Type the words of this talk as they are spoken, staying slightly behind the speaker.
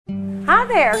Hi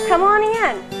there, come on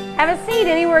in. Have a seat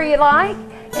anywhere you like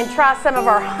and try some of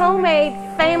our homemade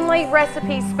family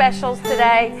recipe specials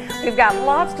today. We've got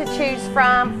lots to choose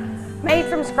from, made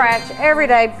from scratch every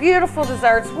day. Beautiful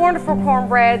desserts, wonderful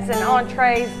cornbreads and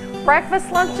entrees,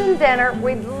 breakfast, lunch, and dinner.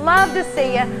 We'd love to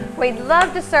see you. We'd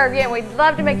love to serve you, and we'd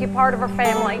love to make you part of our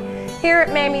family here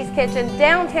at Mammy's Kitchen,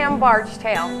 downtown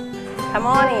Bardstown. Come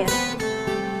on in.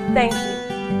 Thank you.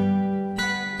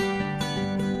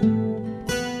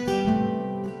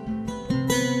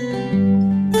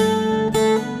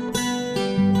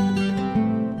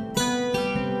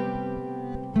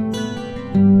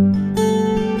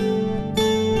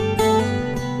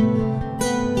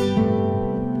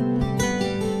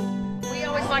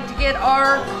 Get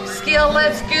our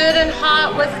skillets good and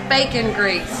hot with bacon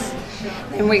grease.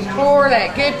 And we pour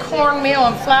that good cornmeal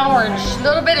and flour and a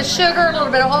little bit of sugar, a little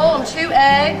bit of oil, and 2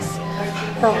 eggs.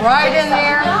 Pour right in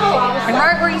there. And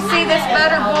right where you see this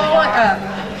butter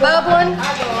bubbling,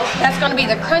 that's going to be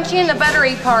the crunchy and the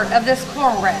buttery part of this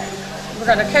cornbread. We're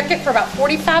going to cook it for about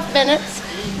 45 minutes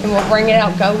and we'll bring it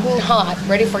out golden hot,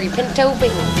 ready for your pinto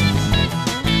beans.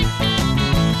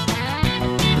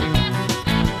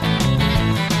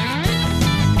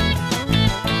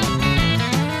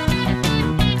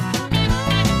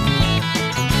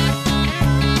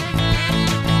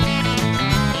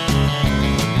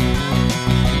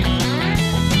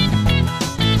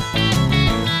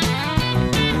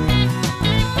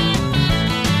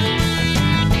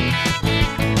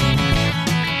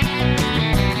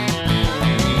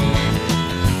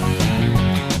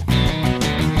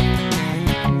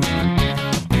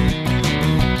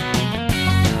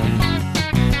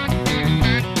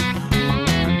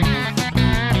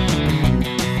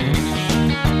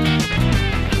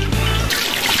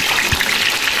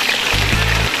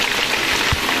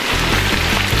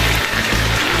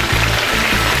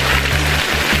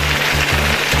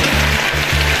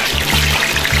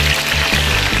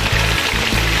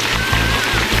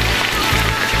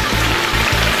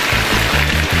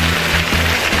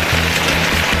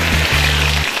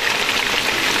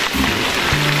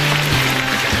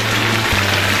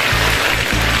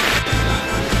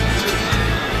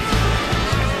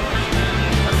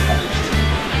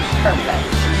 Perfect.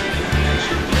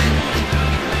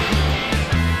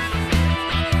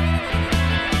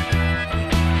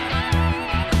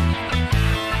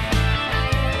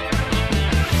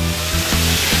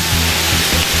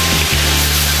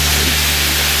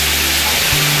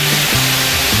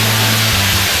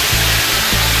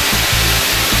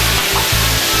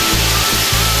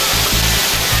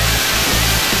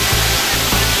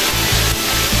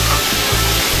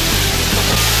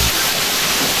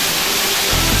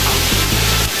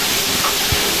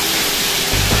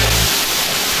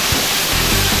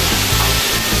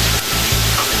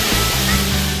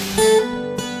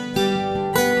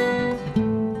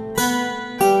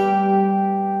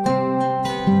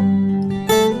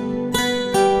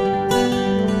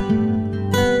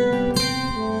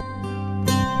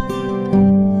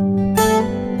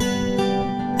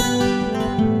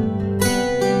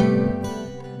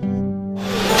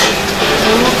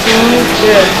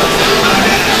 Good.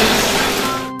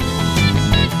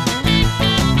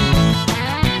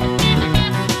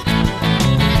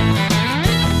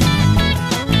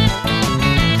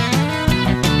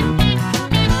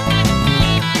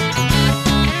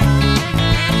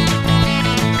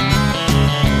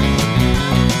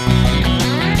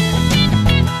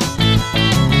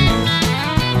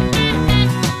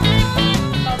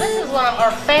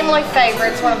 Our family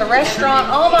favorites, one of the restaurant,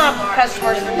 all my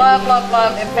customers love,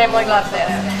 and family love this.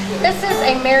 This is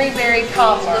a Mary Berry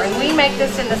cobbler, and we make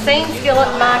this in the same skillet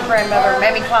my grandmother,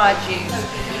 Mammy Clyde, used.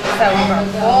 So we're going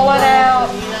to boil it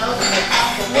out,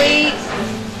 sweet,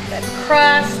 that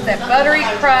crust, that buttery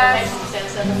crust.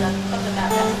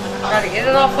 Try to get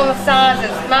it off on the sides.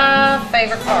 It's my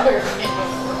favorite part.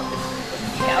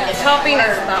 Now the topping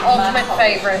is my ultimate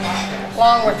favorite,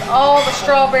 along with all the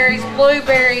strawberries,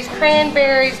 blueberries,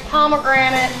 cranberries,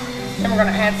 pomegranate. Then we're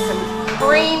going to add some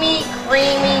creamy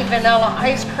vanilla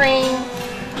ice cream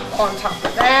on top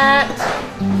of that.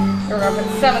 We're going to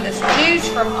put some of this juice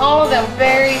from all of them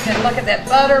berries, and look at that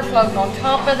butter floating on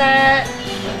top of that.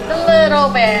 A little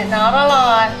bit, not a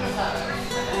lot.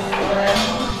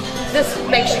 This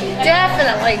makes you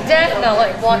definitely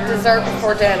want dessert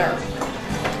before dinner.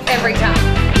 Every time.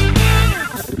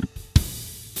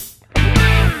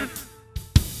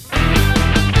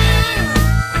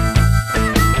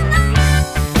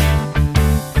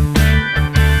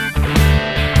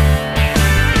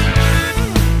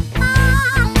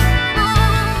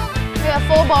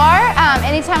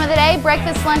 any time of the day,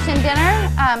 breakfast, lunch, and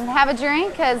dinner. Have a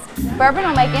drink, because bourbon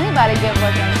will make anybody good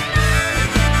looking.